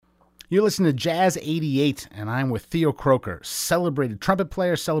You're listening to Jazz 88, and I'm with Theo Croker, celebrated trumpet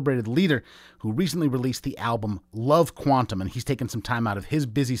player, celebrated leader, who recently released the album Love Quantum, and he's taken some time out of his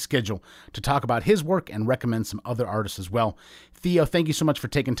busy schedule to talk about his work and recommend some other artists as well. Theo, thank you so much for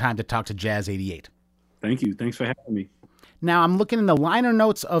taking time to talk to Jazz 88. Thank you. Thanks for having me. Now, I'm looking in the liner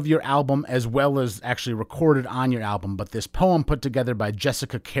notes of your album as well as actually recorded on your album, but this poem put together by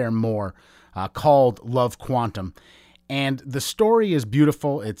Jessica Care Moore called Love Quantum. And the story is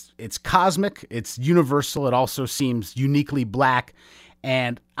beautiful. It's cosmic. It's universal. It also seems uniquely black.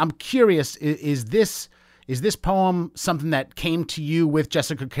 And I'm curious, is this poem something that came to you with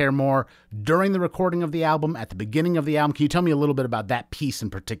Jessica Care Moore during the recording of the album, at the beginning of the album? Can you tell me a little bit about that piece in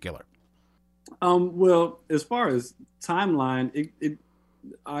particular? Well, as far as timeline,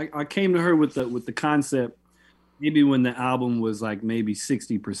 I came to her with the concept maybe when the album was like maybe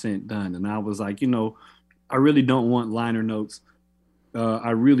 60% done, and I was like, I really don't want liner notes.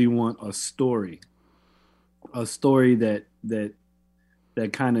 I really want a story that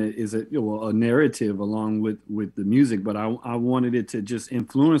kind of is a narrative along with the music. But I wanted it to just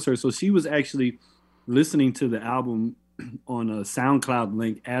influence her. So she was actually listening to the album on a SoundCloud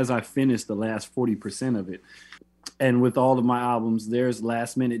link as I finished the last 40% of it. And with all of my albums, there's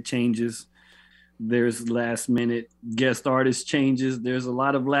last minute changes. There's last minute guest artist changes. There's a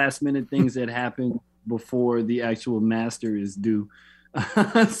lot of last minute things that happen before the actual master is due.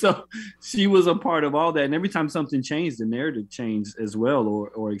 So she was a part of all that. And every time something changed, the narrative changed as well,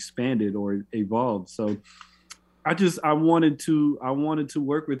 or expanded or evolved. So I wanted to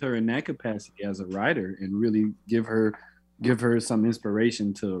work with her in that capacity as a writer and really give her some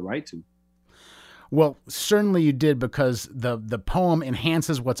inspiration to write to. Well, certainly you did, because the poem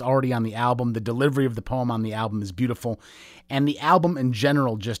enhances what's already on the album. The delivery of the poem on the album is beautiful. And the album in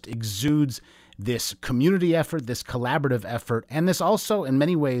general just exudes this community effort, this collaborative effort, and this also, in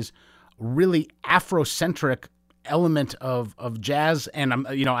many ways, really Afrocentric element of jazz. And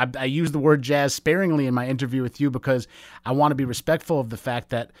I use the word jazz sparingly in my interview with you because I want to be respectful of the fact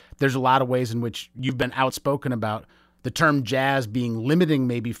that there's a lot of ways in which you've been outspoken about the term jazz being limiting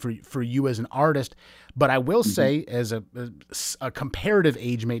maybe for you as an artist. But I will say, as a comparative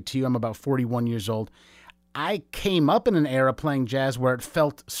age mate to you, I'm about 41 years old. I came up in an era playing jazz where it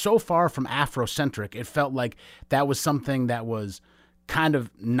felt so far from Afrocentric. It felt like that was something that was kind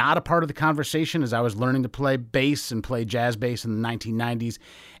of not a part of the conversation as I was learning to play bass and play jazz bass in the 1990s.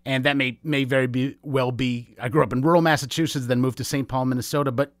 And that may very well be, I grew up in rural Massachusetts, then moved to St. Paul,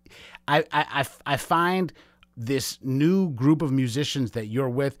 Minnesota. But I find this new group of musicians that you're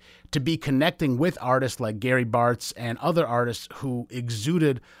with to be connecting with artists like Gary Bartz and other artists who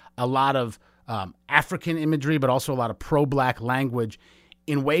exuded a lot of African imagery, but also a lot of pro-Black language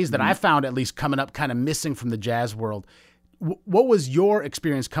in ways that I found, at least coming up, kind of missing from the jazz world. What was your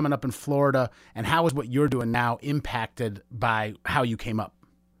experience coming up in Florida, and how is what you're doing now impacted by how you came up?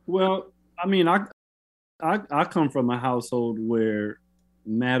 Well, I mean, I come from a household where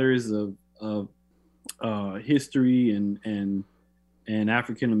matters of history and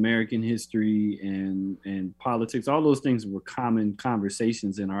African American history and politics, all those things were common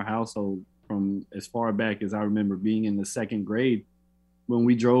conversations in our household from as far back as I remember being in the second grade. When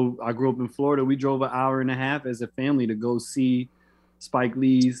I grew up in Florida, we drove an hour and a half as a family to go see Spike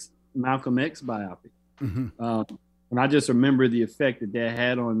Lee's Malcolm X biopic. Mm-hmm. And I just remember the effect that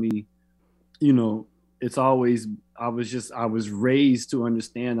had on me. It's always, I was raised to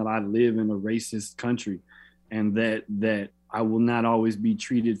understand that I live in a racist country, and that I will not always be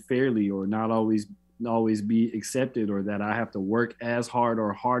treated fairly, or not always be accepted, or that I have to work as hard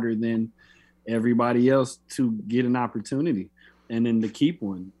or harder than everybody else to get an opportunity and then to keep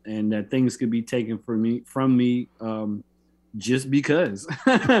one, and that things could be taken from me just because.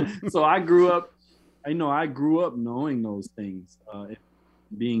 So I grew up knowing those things,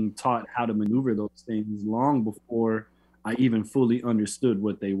 being taught how to maneuver those things long before I even fully understood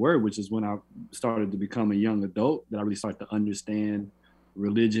what they were, which is when I started to become a young adult that I really started to understand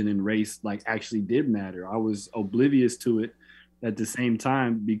religion and race like actually did matter. I was oblivious to it at the same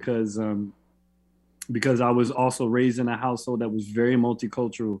time because I was also raised in a household that was very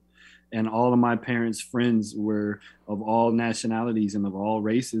multicultural, and all of my parents' friends were of all nationalities and of all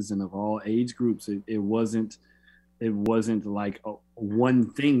races and of all age groups. It wasn't like one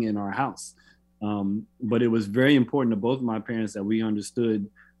thing in our house. But it was very important to both of my parents that we understood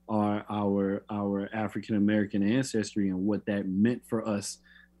our African American ancestry and what that meant for us,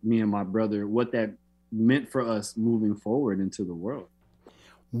 me and my brother, what that meant for us moving forward into the world.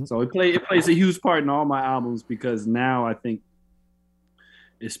 So it plays a huge part in all my albums, because now I think,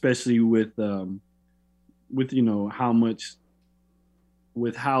 especially with how much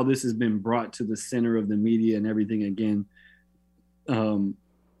with how this has been brought to the center of the media and everything again,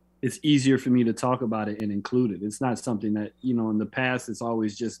 it's easier for me to talk about it and include it. It's not something that, you know, in the past it's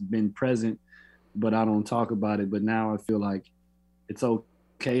always just been present, but I don't talk about it. But now I feel like it's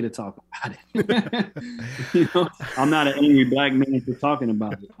okay to talk about it. You know, I'm not an angry black man for talking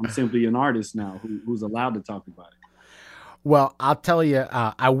about it. I'm simply an artist now who's allowed to talk about it. Well, I'll tell you,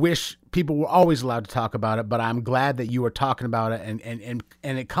 I wish people were always allowed to talk about it, but I'm glad that you are talking about it and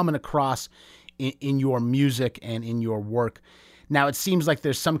it coming across in your music and in your work. Now, it seems like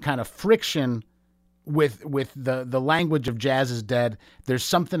there's some kind of friction with the language of Jazz is Dead. There's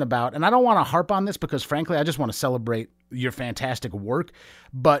something about, and I don't want to harp on this because, frankly, I just want to celebrate your fantastic work.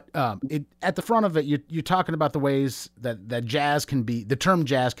 But at the front of it, you're talking about the ways that jazz can be, the term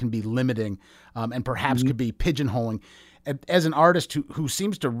jazz can be limiting and perhaps could be pigeonholing. As an artist who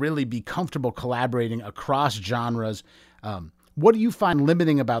seems to really be comfortable collaborating across genres, what do you find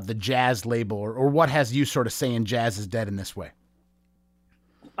limiting about the jazz label, or what has you sort of saying Jazz is Dead in this way?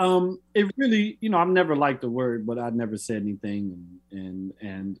 It really, you know, I've never liked the word, but I've never said anything.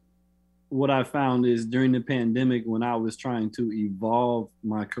 And what I found is during the pandemic, when I was trying to evolve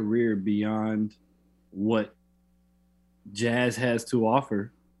my career beyond what jazz has to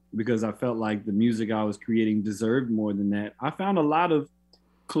offer, because I felt like the music I was creating deserved more than that, I found a lot of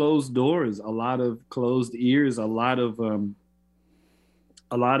closed doors, a lot of closed ears, a lot of,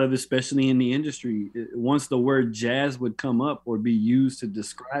 especially in the industry, once the word jazz would come up or be used to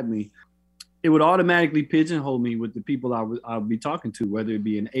describe me, it would automatically pigeonhole me with the people I would be talking to, whether it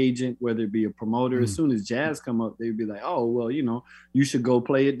be an agent, whether it be a promoter. As soon as jazz come up, they'd be like, oh, well, you know, you should go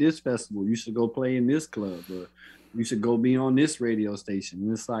play at this festival. You should go play in this club, or you should go be on this radio station.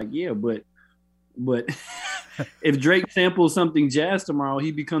 And it's like, yeah, but if Drake samples something jazz tomorrow,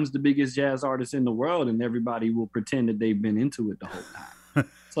 he becomes the biggest jazz artist in the world, and everybody will pretend that they've been into it the whole time.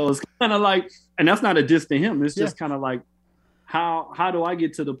 So it's kind of like, and that's not a diss to him. It's just kind of like, how do I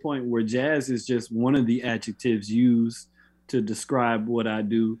get to the point where jazz is just one of the adjectives used to describe what I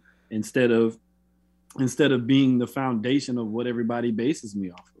do instead of being the foundation of what everybody bases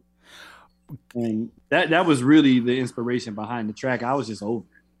me off of? And that was really the inspiration behind the track. I was just over it.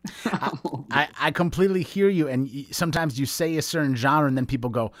 I completely hear you. And sometimes you say a certain genre and then people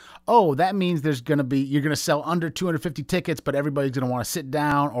go, oh, that means you're going to sell under 250 tickets, but everybody's going to want to sit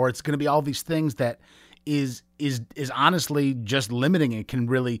down, or it's going to be all these things that is honestly just limiting. It can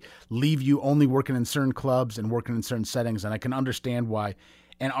really leave you only working in certain clubs and working in certain settings. And I can understand why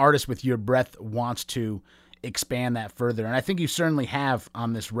an artist with your breadth wants to expand that further. And I think you certainly have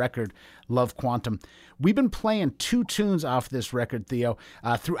on this record, Love Quantum. We've been playing two tunes off this record, Theo.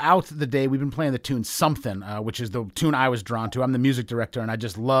 Throughout the day, we've been playing the tune Something, which is the tune I was drawn to. I'm the music director, and I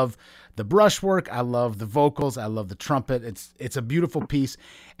just love the brushwork. I love the vocals. I love the trumpet. It's a beautiful piece.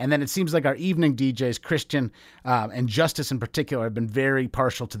 And then it seems like our evening DJs, Christian and Justice in particular, have been very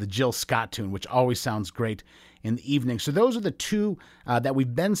partial to the Jill Scott tune, which always sounds great in the evening. So those are the two that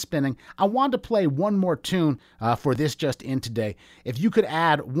we've been spinning. I wanted to play one more tune for this Just In today. If you could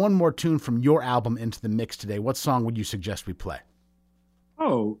add one more tune from your album into the mix today, what song would you suggest we play?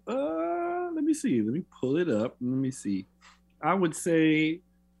 Oh, let me see. Let me pull it up. Let me see. I would say,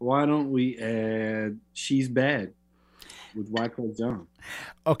 why don't we add She's Bad with Wyclef Jean?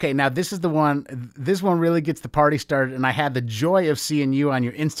 Okay, now this is the one. This one really gets the party started, and I had the joy of seeing you on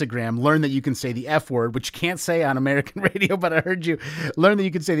your Instagram learn that you can say the F word, which you can't say on American radio, but I heard you learn that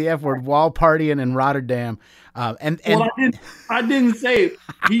you can say the F word while partying in Rotterdam. Well, I didn't say it.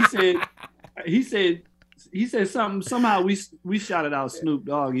 He said something. Somehow we shouted out Snoop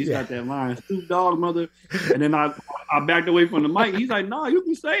Dogg. He's got that line, Snoop Dogg, mother. And then I backed away from the mic. He's like, no, you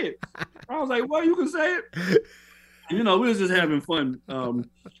can say it. I was like, well, you can say it. You know, we was just having fun.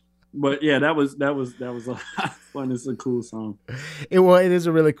 But yeah, that was a lot of fun. It's a cool song. It is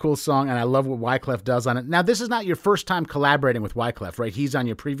a really cool song, and I love what Wyclef does on it. Now, this is not your first time collaborating with Wyclef, right? He's on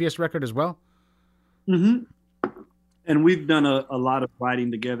your previous record as well? Mm-hmm. And we've done a lot of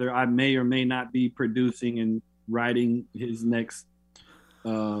writing together. I may or may not be producing and writing his next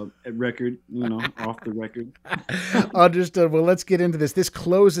record, you know, off the record. Understood. Well, let's get into this. This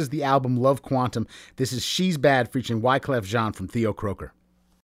closes the album Love Quantum. This is She's Bad featuring Wyclef Jean from Theo Croker.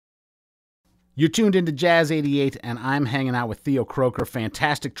 You're tuned into Jazz 88, and I'm hanging out with Theo Croker,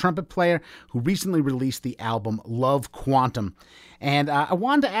 fantastic trumpet player who recently released the album Love Quantum. And I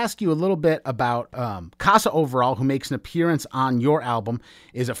wanted to ask you a little bit about Casa Overall, who makes an appearance on your album,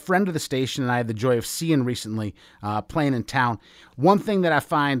 is a friend of the station, and I had the joy of seeing recently playing in town. One thing that I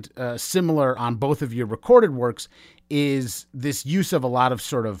find similar on both of your recorded works is this use of a lot of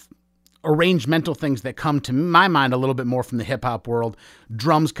sort of arrangemental things that come to my mind a little bit more from the hip hop world.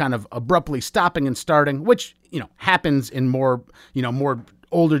 Drums kind of abruptly stopping and starting, which, happens in more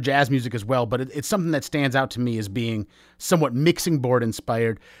older jazz music as well. But it's something that stands out to me as being somewhat mixing board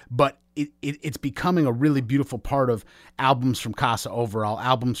inspired, but it's becoming a really beautiful part of albums from Casa overall,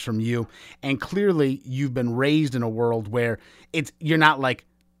 albums from you. And clearly you've been raised in a world where you're not like,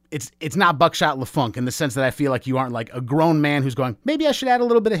 it's not Buckshot LaFunk in the sense that I feel like you aren't like a grown man who's going, maybe I should add a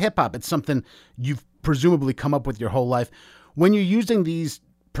little bit of hip hop. It's something you've presumably come up with your whole life. When you're using these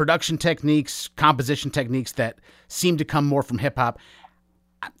production techniques, composition techniques that seem to come more from hip hop,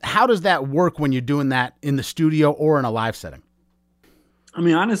 how does that work when you're doing that in the studio or in a live setting? I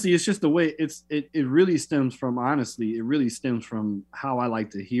mean, honestly, it's just the way it really stems from, it really stems from how I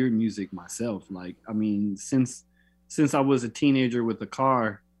like to hear music myself. Like, I mean, since I was a teenager with a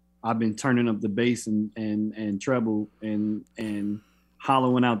car, I've been turning up the bass and treble and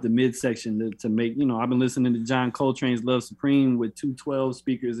hollowing out the midsection to make, I've been listening to John Coltrane's Love Supreme with 212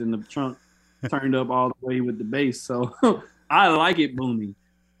 speakers in the trunk, turned up all the way with the bass. So I like it booming.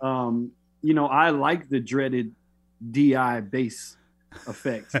 I like the dreaded DI bass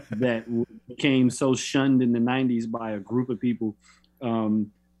effect that became so shunned in the 90s by a group of people.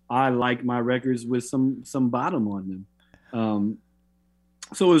 I like my records with some bottom on them.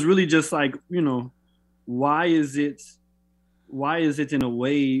 So it's really just like, why is it in a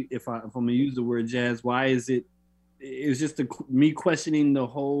way, if I'm gonna use the word jazz, why is it's just me questioning the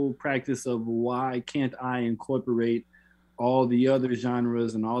whole practice of why can't I incorporate all the other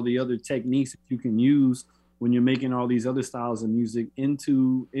genres and all the other techniques that you can use when you're making all these other styles of music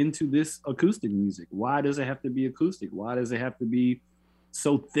into this acoustic music? Why does it have to be acoustic? Why does it have to be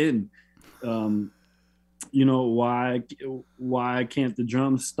so thin? Why can't the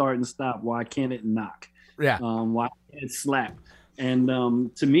drums start and stop? Why can't it knock? Yeah. Why can't it slap? And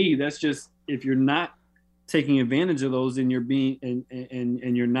to me, that's just, if you're not taking advantage of those and you're being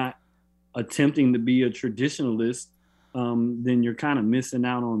and you're not attempting to be a traditionalist, then you're kind of missing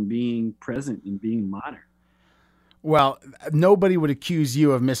out on being present and being modern. Well, nobody would accuse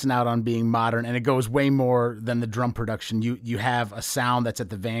you of missing out on being modern, and it goes way more than the drum production. You have a sound that's at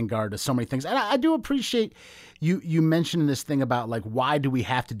the vanguard of so many things. And I do appreciate you mentioning this thing about, like, why do we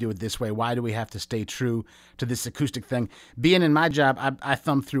have to do it this way? Why do we have to stay true to this acoustic thing? Being in my job, I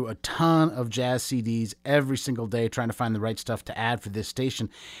thumb through a ton of jazz CDs every single day trying to find the right stuff to add for this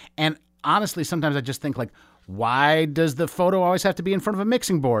station. And honestly, sometimes I just think, like, why does the photo always have to be in front of a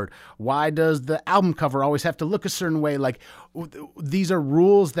mixing board? Why does the album cover always have to look a certain way? Like, these are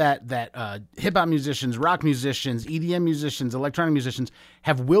rules that hip hop musicians, rock musicians, EDM musicians, electronic musicians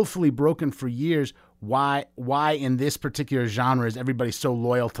have willfully broken for years. Why in this particular genre is everybody so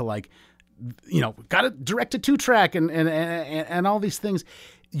loyal to, like, got to direct a 2-track and all these things?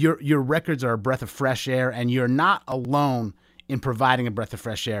 Your records are a breath of fresh air, and you're not alone in providing a breath of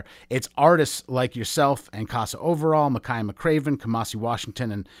fresh air. It's artists like yourself and Casa Overall, Makaya McCraven, Kamasi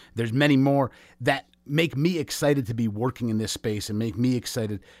Washington, and there's many more that make me excited to be working in this space and make me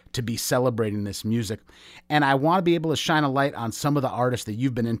excited to be celebrating this music. And I want to be able to shine a light on some of the artists that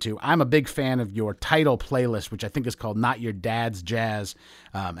you've been into. I'm a big fan of your title playlist, which I think is called Not Your Dad's Jazz.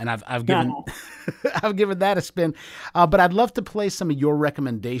 And I've given I've given that a spin. But I'd love to play some of your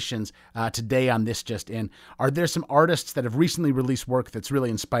recommendations today on This Just In. Are there some artists that have recently released work that's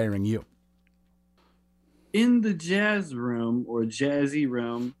really inspiring you? In the jazz realm or jazzy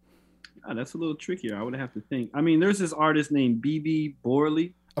realm, that's a little trickier. I would have to think. I mean, there's this artist named BB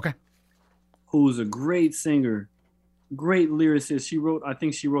Borley. Okay. Who's a great singer, great lyricist. I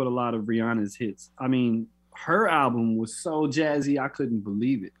think she wrote a lot of Rihanna's hits. I mean, her album was so jazzy, I couldn't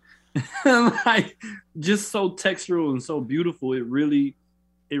believe it. Like, just so textural and so beautiful. It really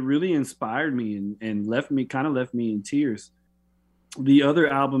inspired me and left me in tears. The other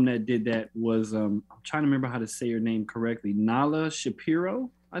album that did that was, I'm trying to remember how to say her name correctly, Nala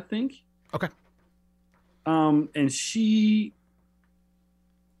Shapiro, I think. Okay. And she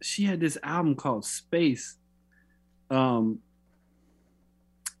had this album called Space. And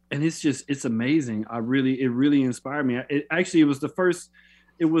it's amazing. It really inspired me. It was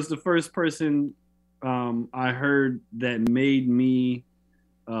the first person I heard that made me,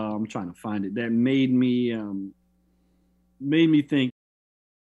 I'm trying to find it, that made me think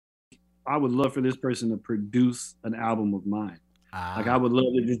I would love for this person to produce an album of mine. Like, I would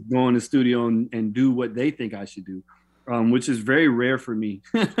love to just go in the studio and do what they think I should do, which is very rare for me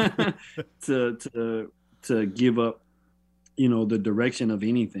to give up, the direction of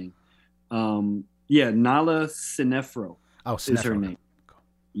anything. Nala Sinefro is her name.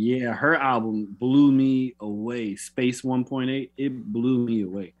 Yeah, her album blew me away. Space 1.8, it blew me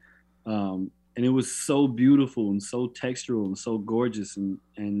away. And it was so beautiful and so textural and so gorgeous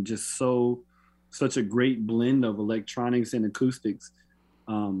and just such a great blend of electronics and acoustics.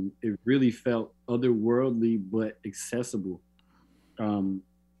 It really felt otherworldly but accessible. Um,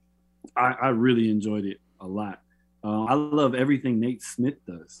 I really enjoyed it a lot. I love everything Nate Smith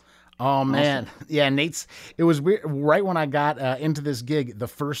does. Oh Also, man, yeah, Nate's. It was weird. Right when I got into this gig, the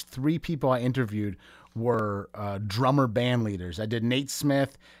first three people I interviewed were drummer band leaders. I did Nate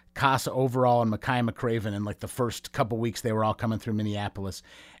Smith, Casa Overall, and Mackay McCraven. In like the first couple weeks, they were all coming through Minneapolis,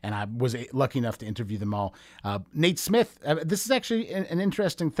 and I was lucky enough to interview them all. Nate Smith. This is actually an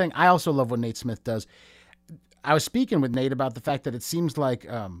interesting thing. I also love what Nate Smith does. I was speaking with Nate about the fact that it seems like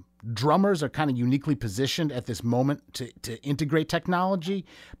drummers are kind of uniquely positioned at this moment to integrate technology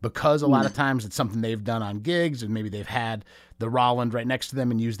because a lot of times it's something they've done on gigs and maybe they've had the Roland right next to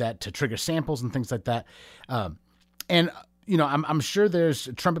them and use that to trigger samples and things like that. And you know, I'm sure there's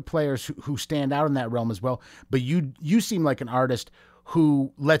trumpet players who stand out in that realm as well. But you seem like an artist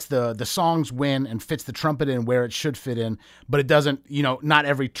who lets the songs win and fits the trumpet in where it should fit in, but it doesn't, you know, not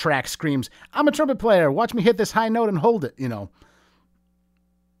every track screams, I'm a trumpet player, watch me hit this high note and hold it, you know.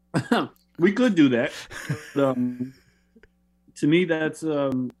 we could do that. To me, that's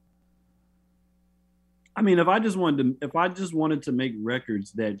I mean, if I just wanted to make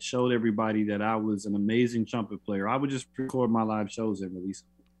records that showed everybody that I was an amazing trumpet player, I would just record my live shows and release them.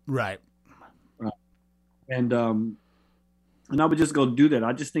 Right. And I would just go do that.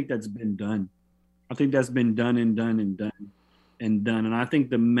 I just think that's been done. I think that's been done and done and done and done. And I think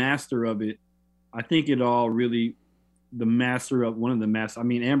the master of it, I think it all really, the master of one of the master. I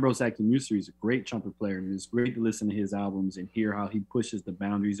mean, Ambrose Akinmusire is a great trumpet player, and it's great to listen to his albums and hear how he pushes the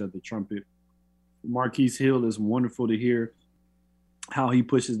boundaries of the trumpet. Marquise Hill is wonderful to hear how he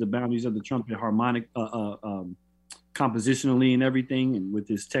pushes the boundaries of the trumpet harmonic, compositionally and everything, and with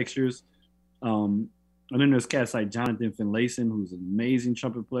his textures. And then there's cats like Jonathan Finlayson, who's an amazing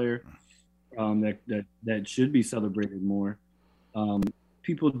trumpet player, that should be celebrated more.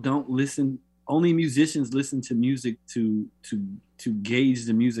 People don't listen. Only musicians listen to music to gauge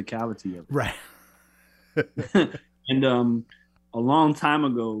the musicality of it. Right. And a long time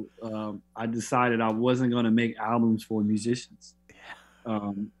ago, I decided I wasn't going to make albums for musicians,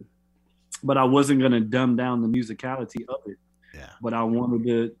 but I wasn't going to dumb down the musicality of it. Yeah. But I wanted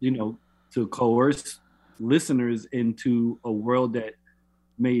to, you know, to coerce listeners into a world that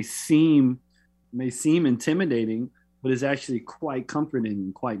may seem intimidating, but is actually quite comforting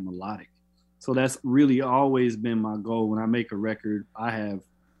and quite melodic. So that's really always been my goal. When I make a record, I have,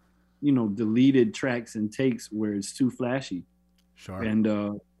 you know, deleted tracks and takes where it's too flashy. Sure. And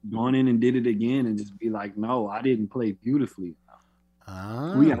gone in and did it again and just be like, no, I didn't play beautifully.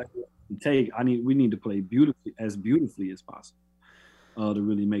 We got to we need to play beautifully as possible to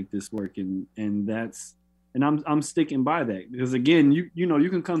really make this work. And I'm sticking by that, because again, you know, you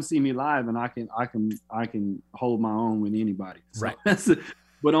can come see me live and I can hold my own with anybody. So right.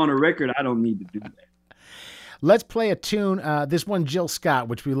 But on a record, I don't need to do that. Let's play a tune. This one, Jill Scott,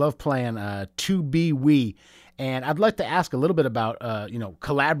 which we love playing, To Be We. And I'd like to ask a little bit about, you know,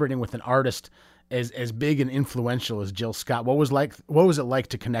 collaborating with an artist as big and influential as Jill Scott. What was it like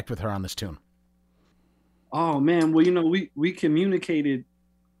to connect with her on this tune? Oh man, well, you know, we communicated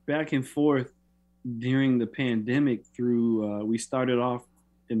back and forth during the pandemic through. We started off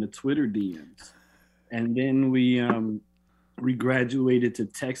in the Twitter DMs, and then we graduated to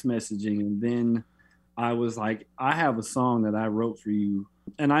text messaging, and then I was like, I have a song that I wrote for you,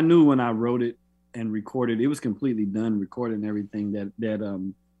 and I knew when I wrote it and recorded, it was completely done, recorded and everything, that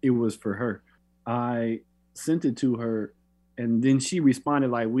it was for her. I sent it to her, and then she responded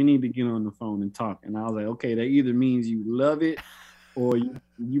like, we need to get on the phone and talk. And I was like, okay, that either means you love it or you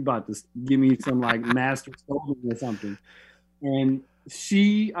about to give me some like master scolding or something. And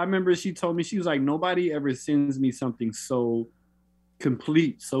I remember she told me, she was like, nobody ever sends me something so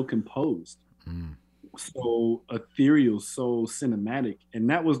complete, so composed. So ethereal, so cinematic. And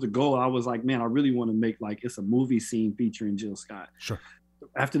that was the goal. I was like, man, I really want to make like it's a movie scene featuring Jill Scott. Sure.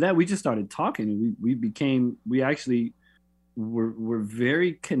 After that, we just started talking, and we actually were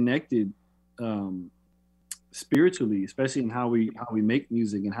very connected spiritually, especially in how we make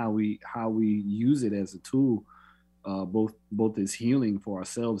music and how we use it as a tool, both as healing for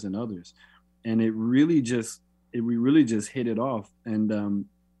ourselves and others. And we really just hit it off. And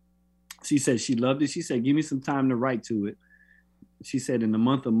she said she loved it. She said, give me some time to write to it. She said, in the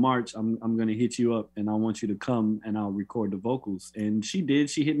month of March, I'm going to hit you up and I want you to come and I'll record the vocals. And she did.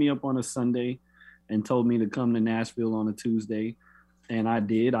 She hit me up on a Sunday and told me to come to Nashville on a Tuesday. And I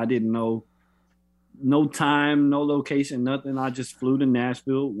did. I didn't know no time, no location, nothing. I just flew to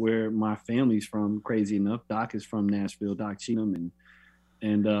Nashville, where my family's from. Crazy enough, Doc is from Nashville, Doc Cheatham,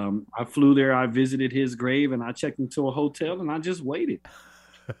 and I flew there. I visited his grave, and I checked into a hotel, and I just waited.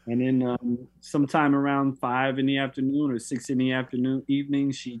 And then sometime around 5 in the afternoon or 6 in the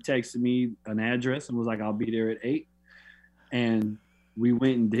evening, she texted me an address and was like, "I'll be there at 8." And we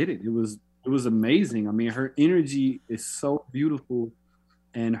went and did it. It was amazing. I mean, her energy is so beautiful,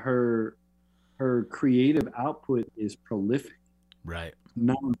 and her creative output is prolific, Right.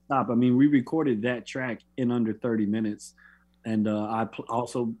 nonstop. I mean, we recorded that track in under 30 minutes, and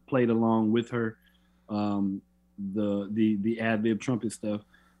also played along with her, um, the ad lib trumpet stuff,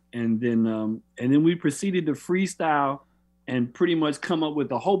 and then we proceeded to freestyle and pretty much come up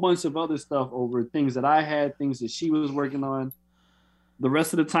with a whole bunch of other stuff over things that I had, things that she was working on. The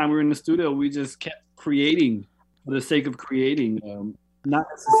rest of the time we were in the studio, we just kept creating for the sake of creating, not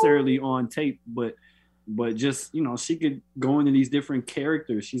necessarily on tape, but just, she could go into these different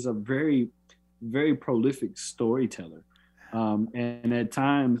characters. She's a very, very prolific storyteller, and at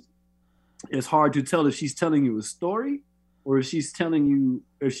times it's hard to tell if she's telling you a story, or if she's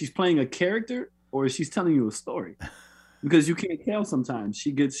playing a character, or if she's telling you a story, because you can't tell sometimes.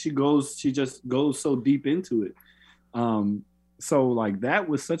 She just goes so deep into it. So like that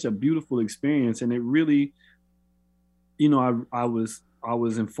was such a beautiful experience, and it really, I was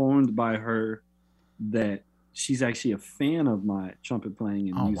informed by her that she's actually a fan of my trumpet playing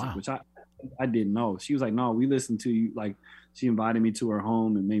and music, wow. which I didn't know. She was like, "No, we listen to you." Like, she invited me to her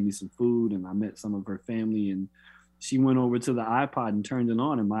home and made me some food, and I met some of her family, and she went over to the iPod and turned it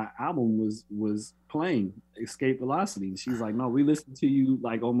on, and my album was playing, Escape Velocity. She's like, "No, we listen to you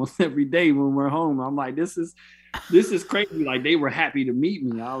like almost every day when we're home." I'm like, this is crazy. Like, they were happy to meet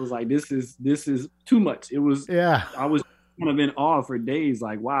me. I was like, this is too much. Yeah. I was kind of in awe for days.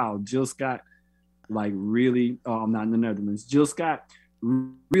 Like, wow, Jill Scott, like, really. Oh, I'm not in the Netherlands. Jill Scott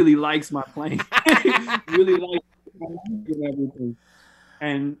really likes my playing. Really likes my music and everything.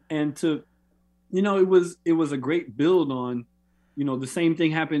 And to, it was a great build on, the same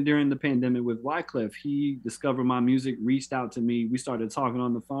thing happened during the pandemic with Wyclef. He discovered my music, reached out to me. We started talking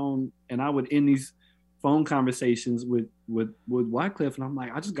on the phone, and I would end these phone conversations with Wyclef, and I'm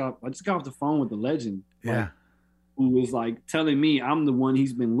like, I just got off the phone with the legend, Yeah. who was like telling me I'm the one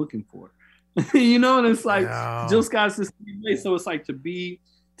he's been looking for. And it's like, Yeah. Jill Scott's the same way. So it's like to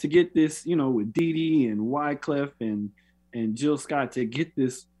get this, with Dee Dee and Wyclef and Jill Scott, to get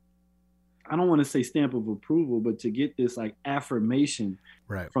this, I don't want to say stamp of approval, but to get this like affirmation,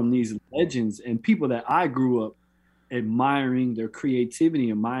 Right, from these legends and people that I grew up admiring their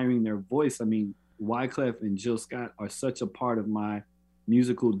creativity, admiring their voice. I mean, Wyclef and Jill Scott are such a part of my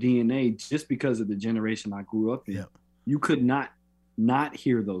musical DNA just because of the generation I grew up in. Yep. You could not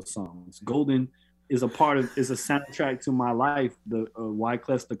hear those songs. Golden is a soundtrack to my life. The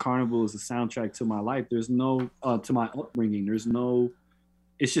Wyclef's The Carnival is a soundtrack to my life. There's no to my upbringing.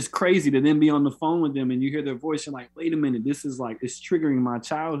 It's just crazy to then be on the phone with them and you hear their voice. You're like, wait a minute, this is like, it's triggering my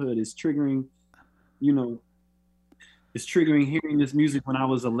childhood. It's triggering, it's triggering hearing this music when I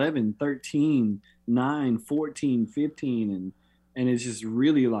was 11, 13, 9, 14, 15. And it's just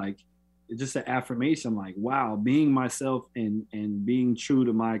really like, it's just an affirmation. Like, wow, being myself and being true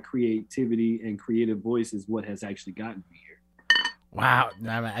to my creativity and creative voice is what has actually gotten me here. Wow,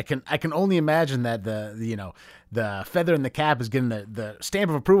 I can only imagine that the feather in the cap is getting the stamp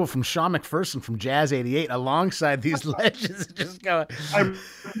of approval from Sean McPherson from Jazz 88 alongside these legends. Just going. I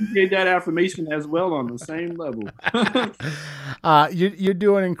appreciate that affirmation as well on the same level. You're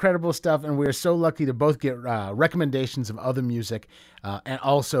doing incredible stuff, and we're so lucky to both get recommendations of other music, and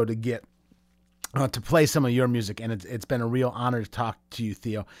also to get to play some of your music. And it's been a real honor to talk to you,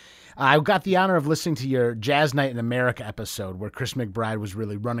 Theo. I got the honor of listening to your Jazz Night in America episode where Chris McBride was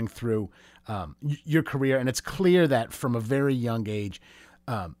really running through your career. And it's clear that from a very young age,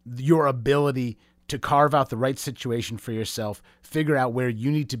 your ability to carve out the right situation for yourself, figure out where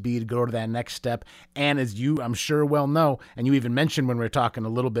you need to be to go to that next step. And as you, I'm sure, well know, and you even mentioned when we were talking a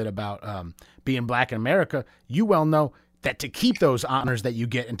little bit about being Black in America, you well know that to keep those honors that you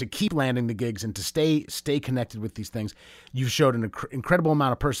get and to keep landing the gigs and to stay connected with these things, you've showed an incredible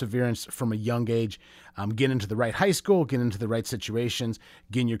amount of perseverance from a young age, getting into the right high school, getting into the right situations,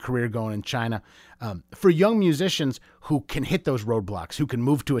 getting your career going in China. For young musicians who can hit those roadblocks, who can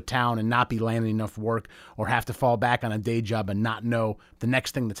move to a town and not be landing enough work or have to fall back on a day job and not know the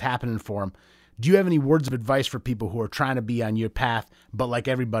next thing that's happening for them, do you have any words of advice for people who are trying to be on your path, but like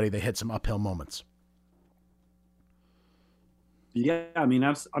everybody, they hit some uphill moments? Yeah, I mean,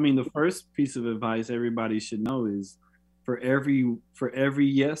 the first piece of advice everybody should know is for every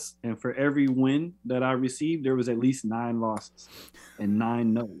yes and for every win that I received, there was at least 9 losses and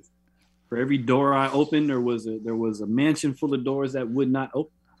 9 no's. For every door I opened, there was a mansion full of doors that would not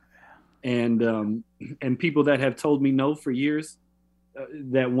open. And people that have told me no for years,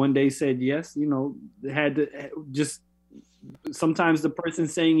 that one day said yes, had to just, sometimes the person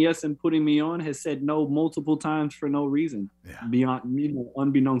saying yes and putting me on has said no multiple times for no reason, beyond,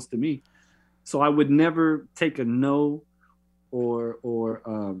 unbeknownst to me. So I would never take a no or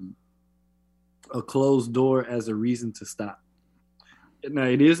a closed door as a reason to stop. Now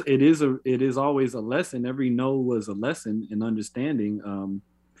it is always a lesson. Every no was a lesson in understanding.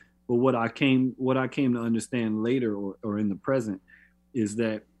 But what I came to understand later, or in the present, is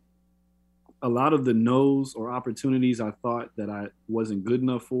that a lot of the no's or opportunities I thought that I wasn't good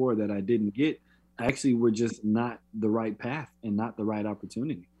enough for, that I didn't get, actually were just not the right path and not the right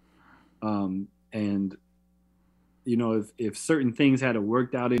opportunity. And if certain things had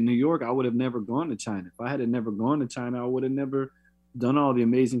worked out in New York, I would have never gone to China. If I had never gone to China, I would have never done all the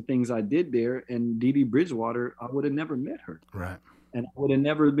amazing things I did there. And Dee Dee Bridgewater, I would have never met her. Right. And I would have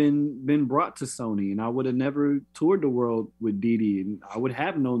never been brought to Sony, and I would have never toured the world with Dee Dee, and I would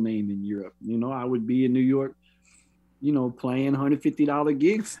have no name in Europe. I would be in New York, playing $150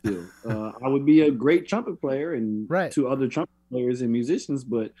 gigs still. I would be a great trumpet player and to other trumpet players and musicians,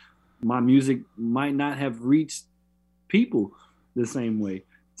 but my music might not have reached people the same way.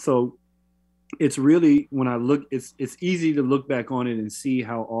 So it's really, when I look, it's easy to look back on it and see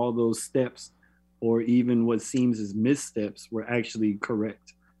how all those steps, or even what seems as missteps, were actually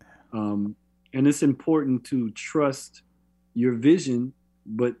correct. And it's important to trust your vision,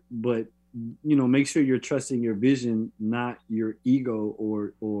 but make sure you're trusting your vision, not your ego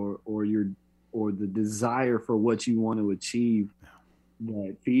or the desire for what you want to achieve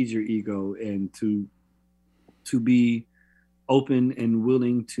that feeds your ego, and to be open and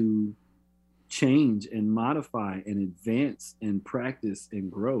willing to change and modify and advance and practice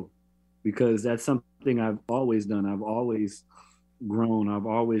and grow. Because that's something I've always done. I've always grown. I've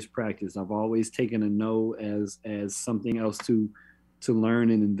always practiced. I've always taken a no as something else to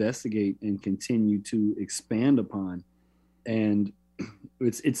learn and investigate and continue to expand upon. And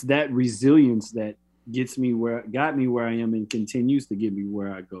it's that resilience that got me where I am and continues to get me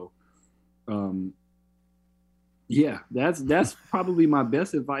where I go. That's probably my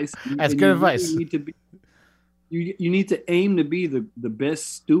best advice. That's good advice. You need to aim to be the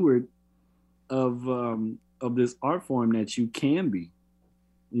best steward of this art form that you can be,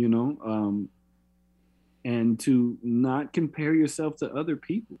 and to not compare yourself to other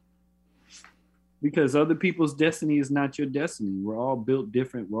people, because other people's destiny is not your destiny. We're all built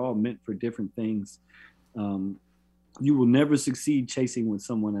different. We're all meant for different things. You will never succeed chasing what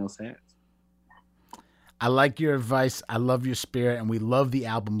someone else has. I like your advice. I love your spirit, and we love the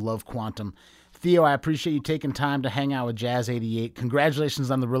album Love Quantum. Theo, I appreciate you taking time to hang out with Jazz 88.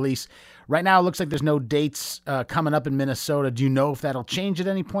 Congratulations on the release. Right now, it looks like there's no dates coming up in Minnesota. Do you know if that'll change at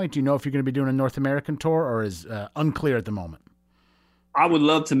any point? Do you know if you're going to be doing a North American tour, or is unclear at the moment? I would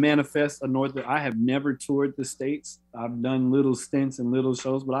love to manifest I have never toured the States. I've done little stints and little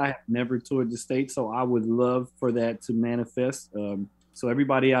shows, but I have never toured the States. So I would love for that to manifest. So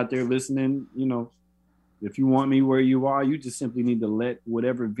everybody out there listening, if you want me where you are, you just simply need to let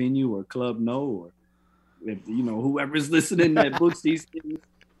whatever venue or club know, or if whoever's listening that books these things,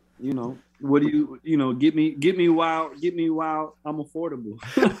 what do get me while I'm affordable.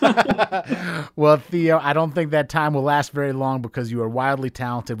 Well, Theo, I don't think that time will last very long because you are wildly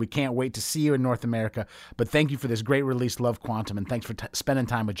talented. We can't wait to see you in North America. But thank you for this great release, Love Quantum, and thanks for spending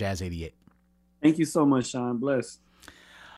time with Jazz 88. Thank you so much, Sean. Bless.